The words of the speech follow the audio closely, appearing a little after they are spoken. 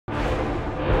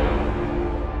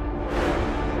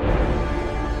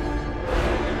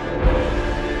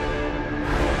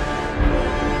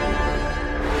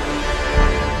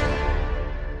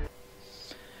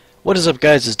What is up,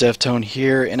 guys? It's Deftone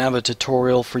here, and I have a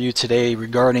tutorial for you today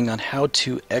regarding on how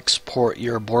to export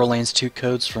your Borderlands 2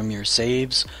 codes from your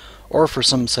saves or for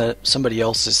somebody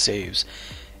else's saves.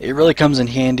 It really comes in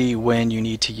handy when you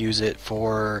need to use it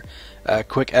for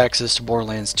quick access to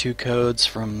Borderlands 2 codes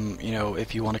from,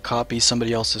 if you want to copy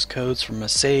somebody else's codes from a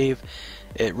save.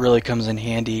 It really comes in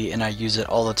handy, and I use it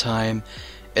all the time,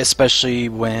 especially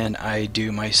when I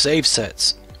do my save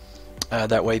sets.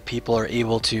 That way people are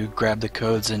able to grab the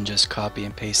codes and just copy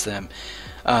and paste them.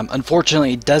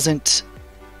 Unfortunately, it doesn't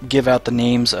give out the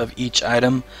names of each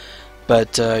item,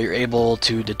 but you're able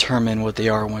to determine what they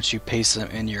are once you paste them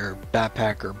in your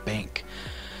backpack or bank.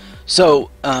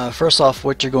 So first off,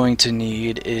 what you're going to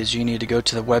need is you need to go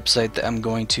to the website that I'm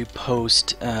going to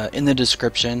post in the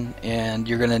description, and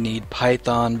you're going to need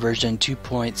Python version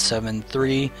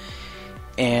 2.73,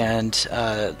 and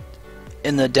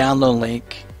in the download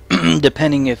link,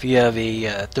 depending if you have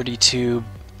a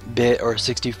 32-bit or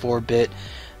 64-bit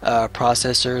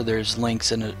processor, there's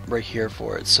links in it right here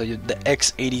for it. So the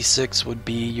x86 would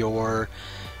be your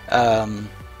the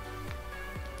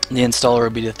installer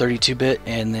would be the 32-bit,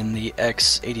 and then the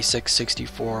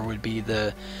x86-64 would be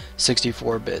the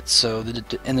 64-bit. So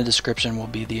in the description will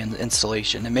be the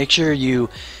installation, and make sure you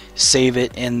save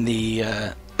it in the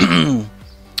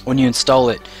when you install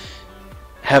it.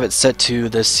 Have it set to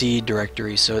the C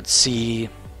directory, so it's C/Python.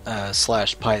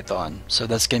 So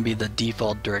that's going to be the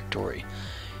default directory.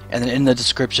 And then in the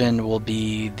description will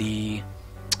be the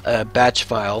batch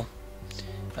file.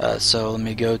 So let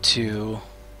me go to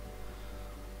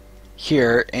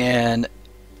here, and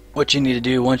what you need to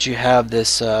do once you have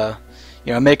this,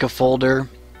 make a folder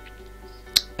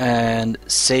and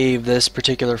save this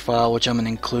particular file, which I'm going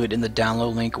to include in the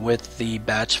download link with the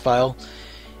batch file.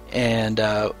 And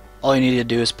all you need to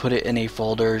do is put it in a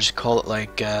folder, just call it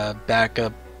like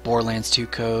backup Borderlands 2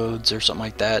 codes or something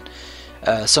like that,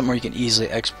 something where you can easily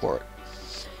export.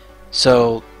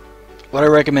 So what I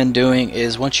recommend doing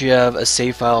is once you have a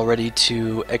save file ready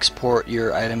to export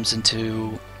your items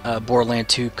into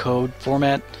Borderlands 2 code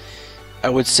format, I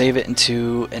would save it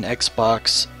into an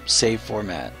Xbox save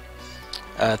format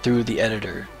through the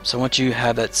editor. So once you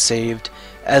have that saved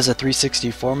as a 360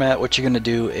 format, what you're going to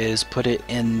do is put it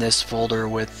in this folder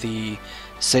with the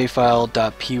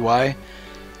savefile.py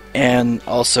and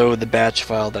also the batch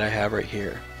file that I have right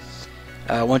here.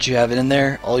 Once you have it in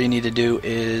there, all you need to do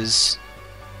is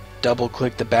double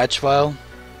click the batch file,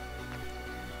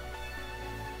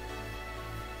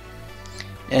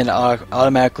 and it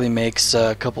automatically makes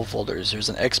a couple folders. There's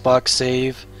an Xbox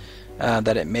save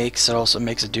that it makes. It also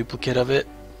makes a duplicate of it,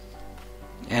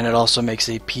 and it also makes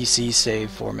a PC save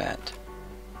format.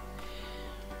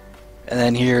 And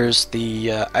then here's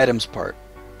the items part.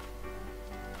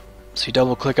 So you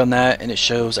double click on that, and it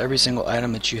shows every single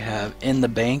item that you have in the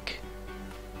bank,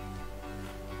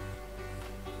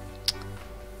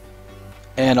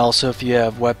 and also if you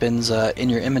have weapons in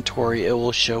your inventory, it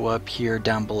will show up here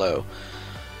down below.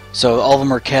 So all of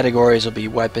them are categories, will be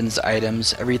weapons,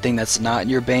 items. Everything that's not in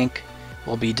your bank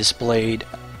will be displayed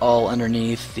all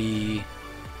underneath the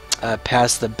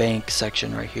past the bank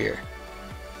section right here.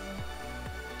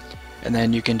 And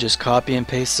then you can just copy and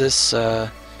paste this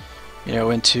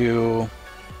into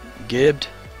Gibbed.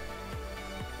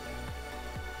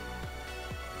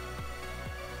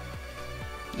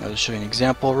 I'll just show you an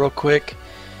example real quick.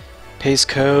 Paste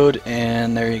code,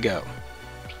 and there you go.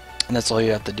 And that's all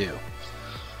you have to do.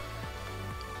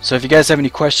 So if you guys have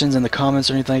any questions in the comments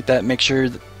or anything like that, make sure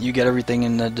that you get everything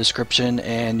in the description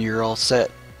and you're all set.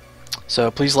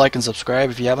 So please like and subscribe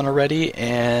if you haven't already,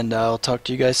 and I'll talk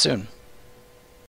to you guys soon.